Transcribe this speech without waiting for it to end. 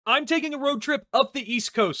I'm taking a road trip up the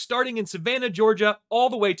East Coast, starting in Savannah, Georgia, all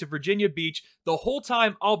the way to Virginia Beach. The whole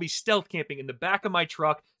time, I'll be stealth camping in the back of my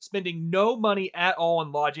truck, spending no money at all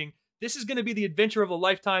on lodging. This is going to be the adventure of a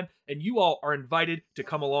lifetime, and you all are invited to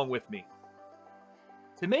come along with me.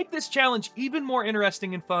 To make this challenge even more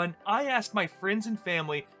interesting and fun, I asked my friends and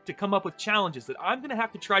family to come up with challenges that I'm going to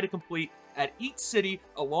have to try to complete at each city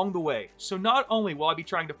along the way. So not only will I be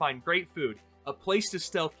trying to find great food, a place to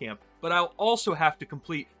stealth camp, but I'll also have to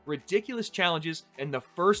complete ridiculous challenges, and the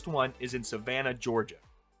first one is in Savannah, Georgia.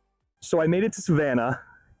 So I made it to Savannah,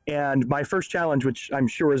 and my first challenge, which I'm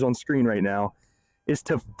sure is on screen right now, is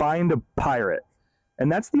to find a pirate.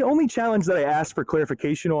 And that's the only challenge that I asked for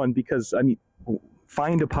clarification on because, I mean,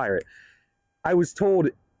 find a pirate. I was told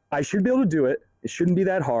I should be able to do it. It shouldn't be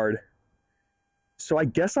that hard. So I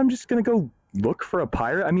guess I'm just going to go look for a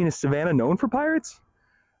pirate. I mean, is Savannah known for pirates?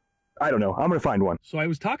 I don't know. I'm going to find one. So I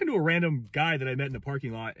was talking to a random guy that I met in the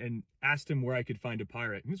parking lot and asked him where I could find a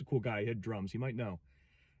pirate. He was a cool guy. He had drums. He might know.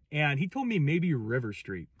 And he told me maybe River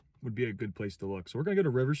Street would be a good place to look. So we're going to go to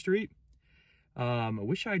River Street. I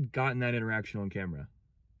wish I'd gotten that interaction on camera.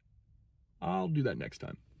 I'll do that next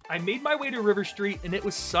time. I made my way to River Street, and it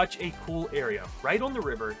was such a cool area, right on the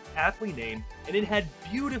river, aptly named, and it had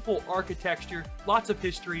beautiful architecture, lots of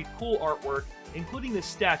history, cool artwork, including this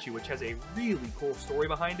statue, which has a really cool story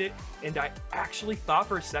behind it, and I actually thought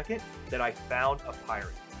for a second that I found a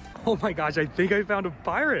pirate. Oh my gosh, I think I found a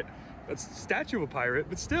pirate. That's a statue of a pirate,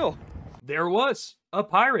 but still. There was a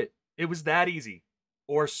pirate. It was that easy.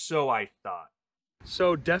 Or so I thought.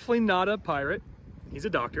 So definitely not a pirate. He's a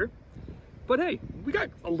doctor. But hey, we got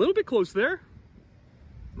a little bit close there.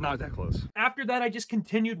 Not that close. After that, I just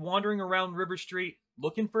continued wandering around River Street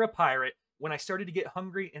looking for a pirate when I started to get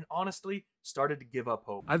hungry and honestly started to give up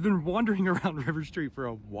hope. I've been wandering around River Street for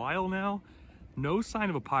a while now. No sign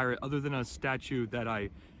of a pirate other than a statue that I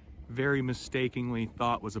very mistakenly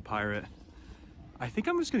thought was a pirate. I think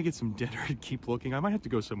I'm just gonna get some dinner and keep looking. I might have to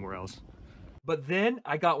go somewhere else. But then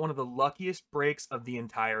I got one of the luckiest breaks of the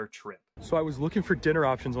entire trip. So I was looking for dinner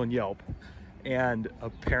options on Yelp, and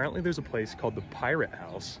apparently there's a place called the Pirate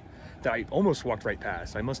House that I almost walked right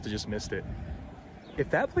past. I must have just missed it.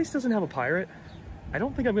 If that place doesn't have a pirate, I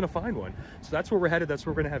don't think I'm gonna find one. So that's where we're headed. That's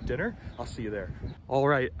where we're gonna have dinner. I'll see you there. All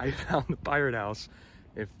right, I found the Pirate House.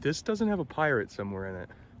 If this doesn't have a pirate somewhere in it,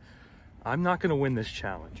 I'm not gonna win this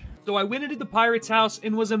challenge. So I went into the pirate's house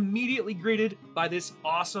and was immediately greeted by this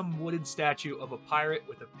awesome wooden statue of a pirate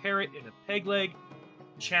with a parrot and a peg leg.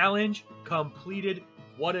 Challenge completed.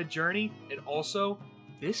 What a journey. And also,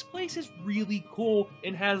 this place is really cool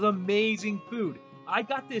and has amazing food. I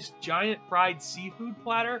got this giant fried seafood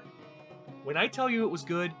platter. When I tell you it was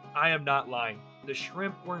good, I am not lying. The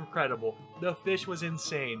shrimp were incredible. The fish was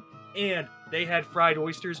insane. And they had fried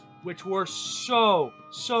oysters, which were so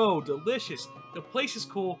delicious. The place is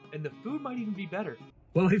cool, and the food might even be better.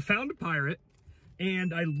 Well, I found a pirate,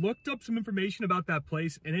 and I looked up some information about that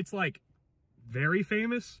place, and it's like very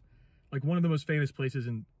famous, like one of the most famous places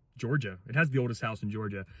in Georgia. It has the oldest house in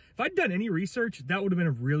Georgia. If I'd done any research, that would have been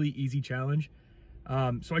a really easy challenge.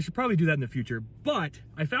 So I should probably do that in the future. But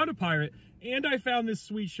I found a pirate, and I found this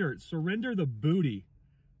sweet shirt, Surrender the Booty.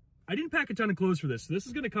 I didn't pack a ton of clothes for this, so this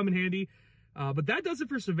is going to come in handy. But that does it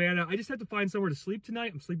for Savannah. I just have to find somewhere to sleep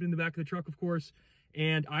tonight. I'm sleeping in the back of the truck, of course.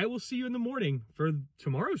 And I will see you in the morning for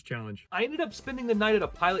tomorrow's challenge. I ended up spending the night at a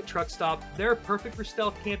Pilot truck stop. They're perfect for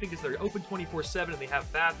stealth camping because they're open 24/7 and they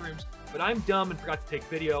have bathrooms. But I'm dumb and forgot to take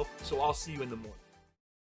video, so I'll see you in the morning.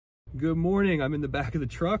 Good morning. I'm in the back of the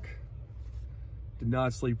truck. Did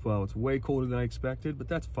not sleep well. It's way colder than I expected, but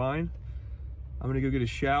that's fine. I'm going to go get a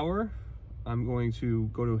shower. I'm going to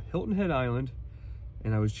go to Hilton Head Island.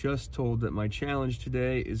 And I was just told that my challenge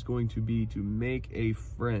today is going to be to make a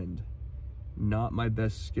friend. Not my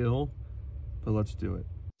best skill, but let's do it.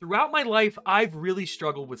 Throughout my life, I've really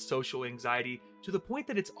struggled with social anxiety to the point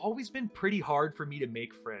that it's always been pretty hard for me to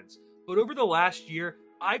make friends. But over the last year,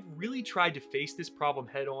 I've really tried to face this problem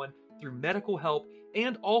head on through medical help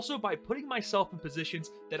and also by putting myself in positions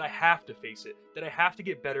that I have to face it, that I have to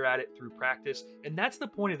get better at it through practice. And that's the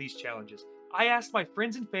point of these challenges. I asked my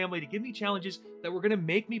friends and family to give me challenges that were going to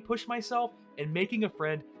make me push myself, and making a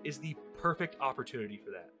friend is the perfect opportunity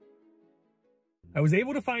for that. I was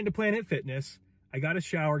able to find a Planet Fitness. I got a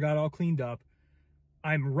shower, got all cleaned up.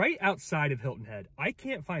 I'm right outside of Hilton Head. I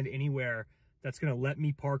can't find anywhere that's going to let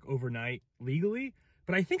me park overnight legally,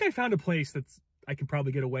 but I think I found a place that's I can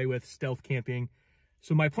probably get away with stealth camping.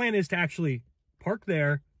 So my plan is to actually park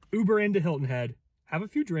there, Uber into Hilton Head, have a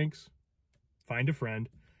few drinks, find a friend,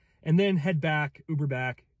 and then head back, Uber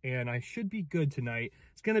back, and I should be good tonight.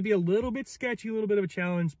 It's going to be a little bit sketchy, a little bit of a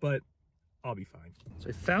challenge, but I'll be fine. So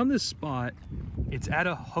I found this spot. It's at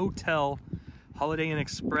a hotel, Holiday Inn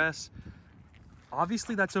Express.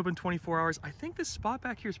 Obviously that's open 24 hours. I think this spot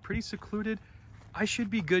back here is pretty secluded. I should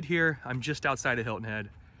be good here. I'm just outside of Hilton Head.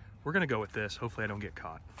 We're gonna go with this. Hopefully I don't get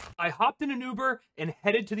caught. I hopped in an Uber and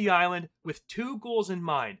headed to the island with 2 goals in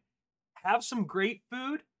mind. Have some great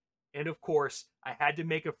food, and of course, I had to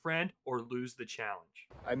make a friend or lose the challenge.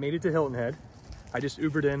 I made it to Hilton Head. I just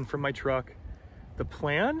Ubered in from my truck. The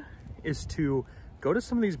plan is to go to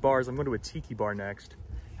some of these bars. I'm going to a tiki bar next,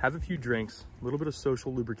 have a few drinks, a little bit of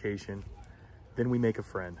social lubrication, then we make a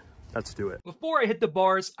friend. Let's do it. Before I hit the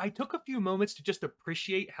bars, I took a few moments to just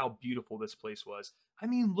appreciate how beautiful this place was. I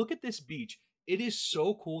mean, look at this beach. It is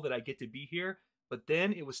so cool that I get to be here, but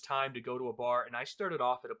then it was time to go to a bar, and I started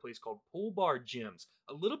off at a place called Pool Bar Jim's.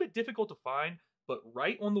 A little bit difficult to find, but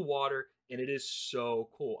right on the water, and it is so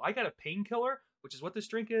cool. I got a painkiller, which is what this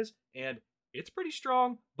drink is, and it's pretty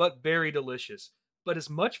strong, but very delicious. But as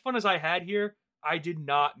much fun as I had here, I did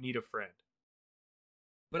not meet a friend.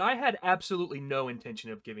 But I had absolutely no intention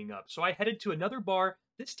of giving up, so I headed to another bar.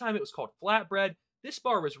 This time it was called Flatbread. This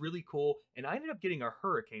bar was really cool, and I ended up getting a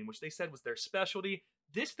hurricane, which they said was their specialty.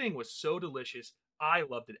 This thing was so delicious. I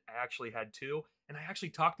loved it. I actually had 2, and I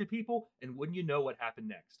actually talked to people, and wouldn't you know what happened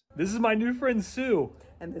next? This is my new friend, Sue.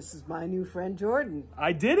 And this is my new friend, Jordan.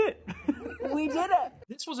 I did it. We did it.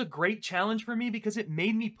 This was a great challenge for me because it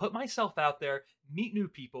made me put myself out there, meet new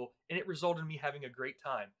people, and it resulted in me having a great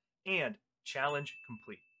time. And challenge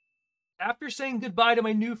complete. After saying goodbye to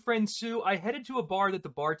my new friend Sue, I headed to a bar that the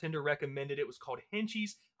bartender recommended. It was called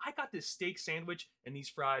Henchie's. I got this steak sandwich and these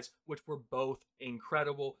fries, which were both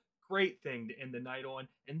incredible. Great thing to end the night on.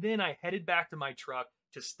 And then I headed back to my truck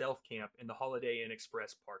to stealth camp in the Holiday Inn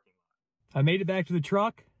Express parking lot. I made it back to the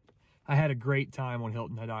truck. I had a great time on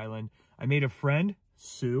Hilton Head Island. I made a friend,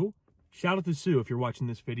 Sue. Shout out to Sue if you're watching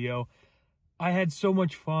this video. I had so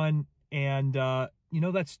much fun, and you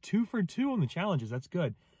know, that's 2 for 2 on the challenges. That's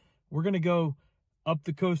good. We're gonna go up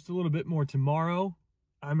the coast a little bit more tomorrow.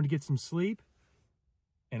 I'm gonna get some sleep,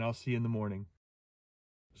 and I'll see you in the morning.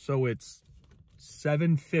 So it's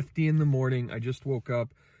 7:50 in the morning. I just woke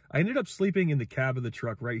up. I ended up sleeping in the cab of the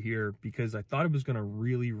truck right here because I thought it was gonna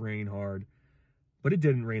really rain hard, but it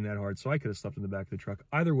didn't rain that hard, so I could have slept in the back of the truck.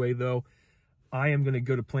 Either way though, I am gonna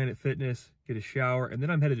go to Planet Fitness, get a shower, and then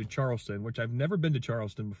I'm headed to Charleston, which I've never been to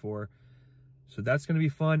Charleston before. So that's going to be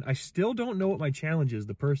fun. I still don't know what my challenge is.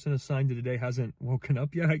 The person assigned to today hasn't woken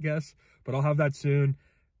up yet, I guess. But I'll have that soon,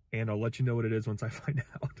 and I'll let you know what it is once I find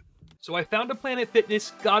out. So I found a Planet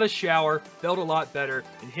Fitness, got a shower, felt a lot better,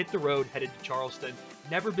 and hit the road, headed to Charleston.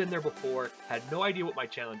 Never been there before, had no idea what my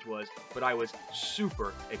challenge was, but I was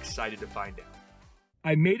super excited to find out.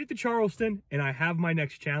 I made it to Charleston, and I have my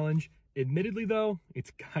next challenge. Admittedly, though,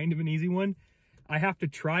 it's kind of an easy one. I have to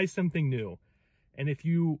try something new. And if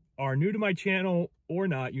you are new to my channel or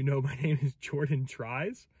not, you know my name is Jordan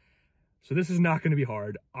Tries. So this is not going to be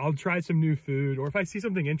hard. I'll try some new food, or if I see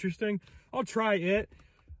something interesting, I'll try it.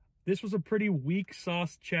 This was a pretty weak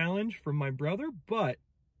sauce challenge from my brother, but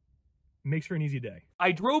makes for an easy day.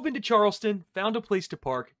 I drove into Charleston, found a place to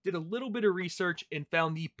park, did a little bit of research, and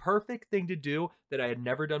found the perfect thing to do that I had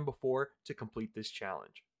never done before to complete this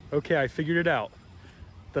challenge. Okay, I figured it out.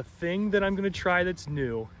 The thing that I'm going to try that's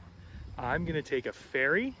new, I'm going to take a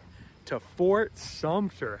ferry to Fort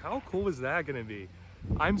Sumter. How cool is that going to be?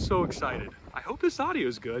 I'm so excited. I hope this audio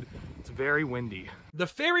is good. It's very windy. The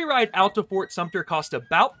ferry ride out to Fort Sumter cost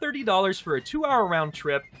about $30 for a 2-hour round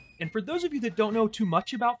trip. And for those of you that don't know too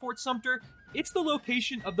much about Fort Sumter, it's the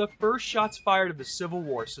location of the first shots fired of the Civil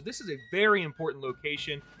War. So this is a very important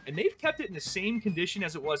location, and they've kept it in the same condition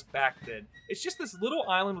as it was back then. It's just this little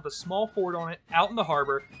island with a small fort on it out in the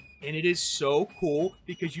harbor, and it is so cool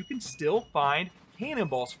because you can still find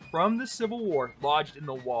cannonballs from the Civil War lodged in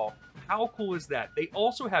the wall. How cool is that? They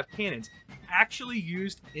also have cannons actually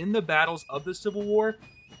used in the battles of the Civil War.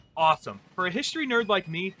 Awesome. For a history nerd like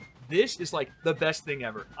me, this is like the best thing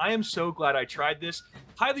ever. I am so glad I tried this.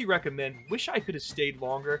 Highly recommend. Wish I could have stayed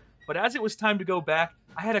longer, but as it was time to go back,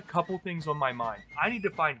 I had a couple things on my mind. I need to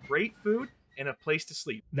find great food and a place to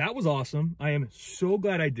sleep. That was awesome. I am so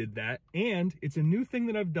glad I did that. And it's a new thing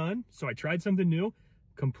that I've done. So I tried something new,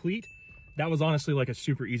 complete. That was honestly like a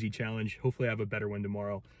super easy challenge. Hopefully I have a better one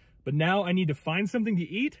tomorrow. But now I need to find something to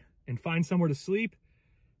eat and find somewhere to sleep.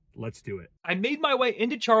 Let's do it. I made my way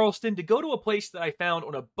into Charleston to go to a place that I found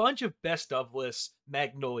on a bunch of best of lists,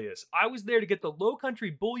 Magnolia's. I was there to get the Low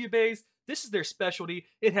Country Bouillabaisse. This is their specialty.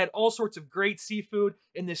 It had all sorts of great seafood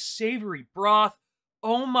and this savory broth.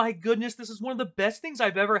 Oh my goodness, this is one of the best things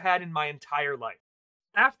I've ever had in my entire life.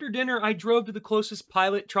 After dinner, I drove to the closest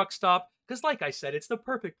Pilot truck stop, because like I said, it's the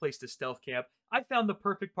perfect place to stealth camp. I found the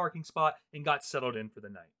perfect parking spot and got settled in for the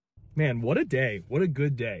night. Man, what a day. What a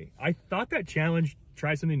good day. I thought that challenge,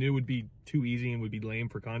 try something new, would be too easy and would be lame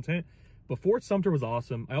for content. But Fort Sumter was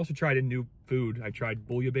awesome. I also tried a new food. I tried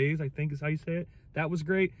bouillabaisse, I think is how you say it. That was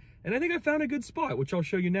great. And I think I found a good spot, which I'll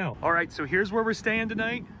show you now. All right, so here's where we're staying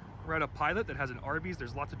tonight. We're at a Pilot that has an Arby's.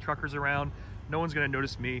 There's lots of truckers around. No one's gonna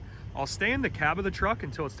notice me. I'll stay in the cab of the truck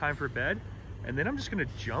until it's time for bed. And then I'm just gonna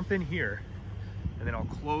jump in here. And then I'll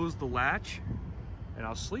close the latch and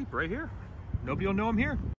I'll sleep right here. Nobody will know I'm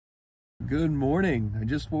here. Good morning. I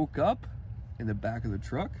just woke up in the back of the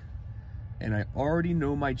truck and I already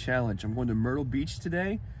know my challenge. I'm going to Myrtle Beach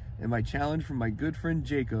today, and my challenge from my good friend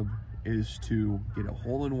Jacob is to get a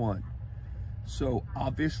hole-in-one. So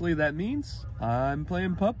obviously that means I'm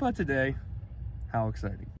playing putt-putt today. How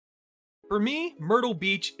exciting. For me, Myrtle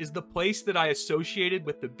Beach is the place that I associated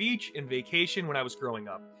with the beach and vacation when I was growing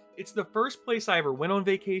up. It's the first place I ever went on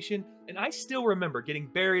vacation, and I still remember getting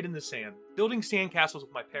buried in the sand, building sandcastles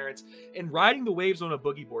with my parents, and riding the waves on a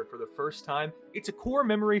boogie board for the first time. It's a core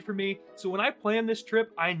memory for me, so when I planned this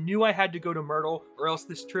trip, I knew I had to go to Myrtle, or else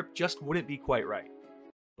this trip just wouldn't be quite right.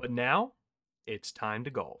 But now, it's time to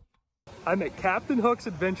golf. I'm at Captain Hook's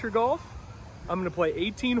Adventure Golf. I'm gonna play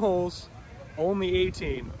 18 holes, only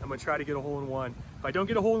 18. I'm gonna try to get a hole-in-one. If I don't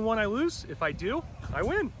get a hole-in-one, I lose. If I do, I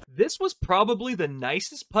win. This was probably the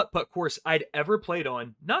nicest putt-putt course I'd ever played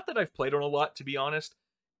on. Not that I've played on a lot, to be honest.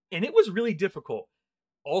 And it was really difficult.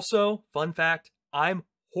 Also, fun fact, I'm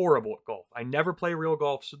horrible at golf. I never play real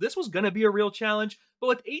golf, so this was going to be a real challenge. But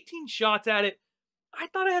with 18 shots at it, I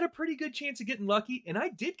thought I had a pretty good chance of getting lucky. And I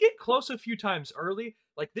did get close a few times early.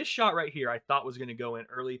 Like this shot right here, I thought was going to go in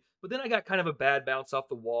early. But then I got kind of a bad bounce off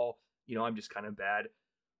the wall. You know, I'm just kind of bad.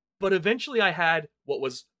 But eventually I had what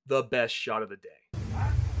was the best shot of the day.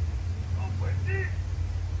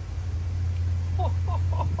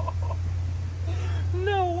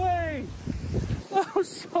 No way! That was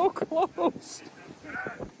so close!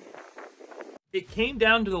 It came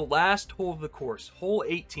down to the last hole of the course, hole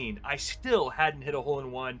 18. I still hadn't hit a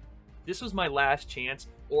hole-in-one. This was my last chance,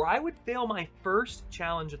 or I would fail my first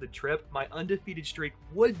challenge of the trip. My undefeated streak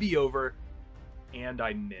would be over, and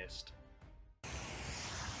I missed.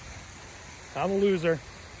 I'm a loser.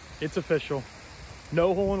 It's official.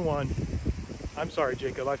 No hole-in-one. I'm sorry,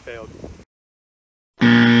 Jacob, I failed.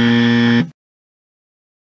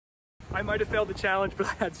 I might have failed the challenge, but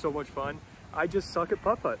I had so much fun. I just suck at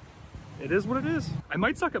putt-putt. It is what it is. I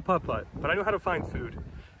might suck at putt-putt, but I know how to find food.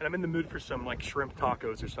 And I'm in the mood for some like shrimp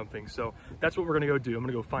tacos or something. So that's what we're gonna go do. I'm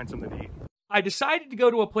gonna go find something to eat. I decided to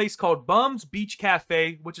go to a place called Bum's Beach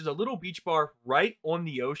Cafe, which is a little beach bar right on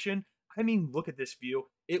the ocean. I mean, look at this view.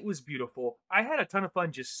 It was beautiful. I had a ton of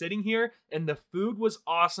fun just sitting here, and the food was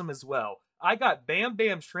awesome as well. I got Bam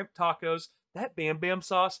Bam shrimp tacos. That Bam Bam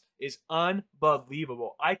sauce is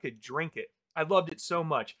unbelievable. I could drink it. I loved it so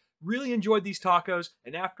much. Really enjoyed these tacos,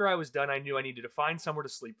 and after I was done, I knew I needed to find somewhere to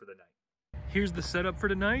sleep for the night. Here's the setup for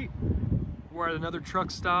tonight. We're at another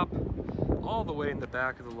truck stop, all the way in the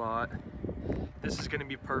back of the lot. This is gonna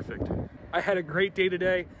be perfect. I had a great day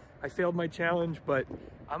today. I failed my challenge, but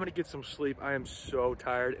I'm gonna get some sleep. I am so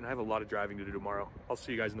tired, and I have a lot of driving to do tomorrow. I'll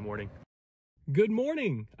see you guys in the morning. Good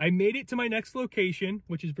morning. I made it to my next location,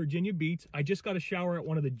 which is Virginia Beach. I just got a shower at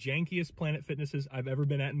one of the jankiest Planet Fitnesses I've ever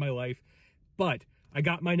been at in my life, but I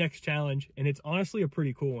got my next challenge, and it's honestly a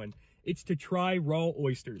pretty cool one. It's to try raw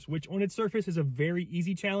oysters, which on its surface is a very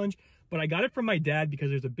easy challenge, but I got it from my dad because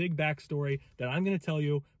there's a big backstory that I'm going to tell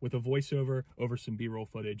you with a voiceover over some B-roll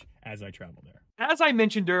footage as I travel there. As I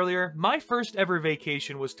mentioned earlier, my first ever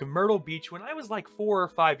vacation was to Myrtle Beach when I was like 4 or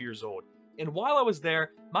 5 years old. And while I was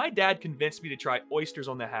there, my dad convinced me to try oysters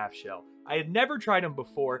on the half shell. I had never tried them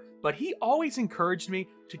before, but he always encouraged me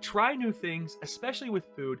to try new things, especially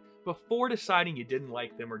with food, before deciding you didn't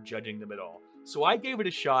like them or judging them at all. So I gave it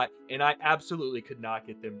a shot, and I absolutely could not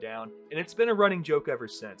get them down, and it's been a running joke ever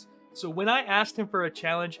since. So when I asked him for a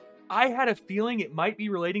challenge, I had a feeling it might be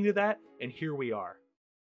relating to that, and here we are.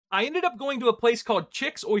 I ended up going to a place called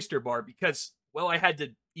Chick's Oyster Bar because, well, I had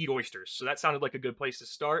to eat oysters, so that sounded like a good place to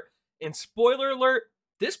start. And spoiler alert,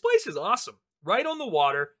 this place is awesome. Right on the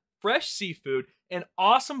water, fresh seafood, and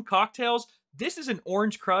awesome cocktails. This is an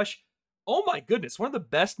Orange Crush. Oh my goodness, one of the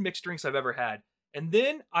best mixed drinks I've ever had. And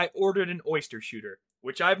then I ordered an oyster shooter,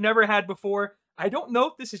 which I've never had before. I don't know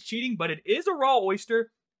if this is cheating, but it is a raw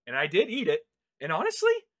oyster, and I did eat it. And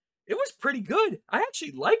honestly, it was pretty good. I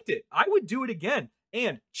actually liked it. I would do it again.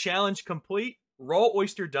 And challenge complete, raw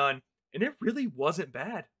oyster done, and it really wasn't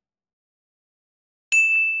bad.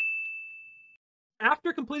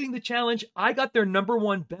 After completing the challenge, I got their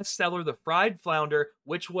 #1 bestseller, the fried flounder,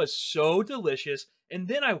 which was so delicious. And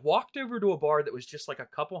then I walked over to a bar that was just like a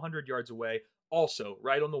couple hundred yards away, also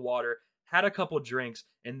right on the water, had a couple drinks,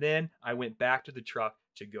 and then I went back to the truck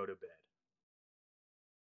to go to bed.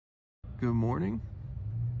 Good morning.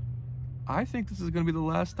 I think this is going to be the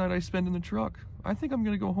last night I spend in the truck. I think I'm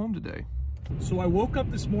going to go home today. So I woke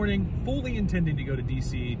up this morning fully intending to go to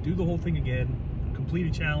DC, do the whole thing again, complete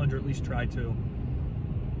a challenge, or at least try to.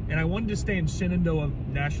 And I wanted to stay in Shenandoah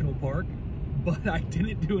National Park, but I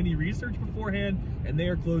didn't do any research beforehand, and they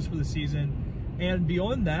are closed for the season. And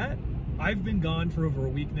beyond that, I've been gone for over a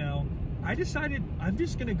week now. I decided I'm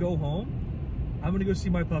just gonna go home. I'm gonna go see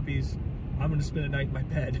my puppies. I'm gonna spend a night in my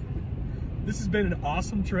bed. This has been an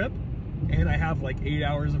awesome trip, and I have like 8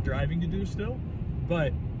 hours of driving to do still,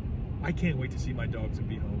 but I can't wait to see my dogs and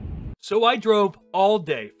be home. So I drove all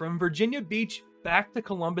day from Virginia Beach back to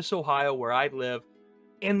Columbus, Ohio, where I live.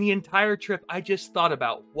 And the entire trip, I just thought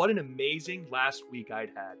about what an amazing last week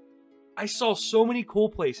I'd had. I saw so many cool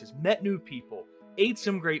places, met new people, ate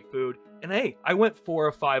some great food, and hey, I went 4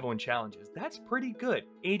 of 5 on challenges. That's pretty good,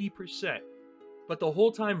 80%. But the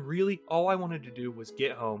whole time, really, all I wanted to do was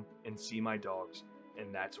get home and see my dogs,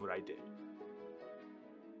 and that's what I did.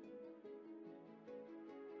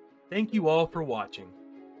 Thank you all for watching.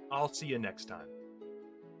 I'll see you next time.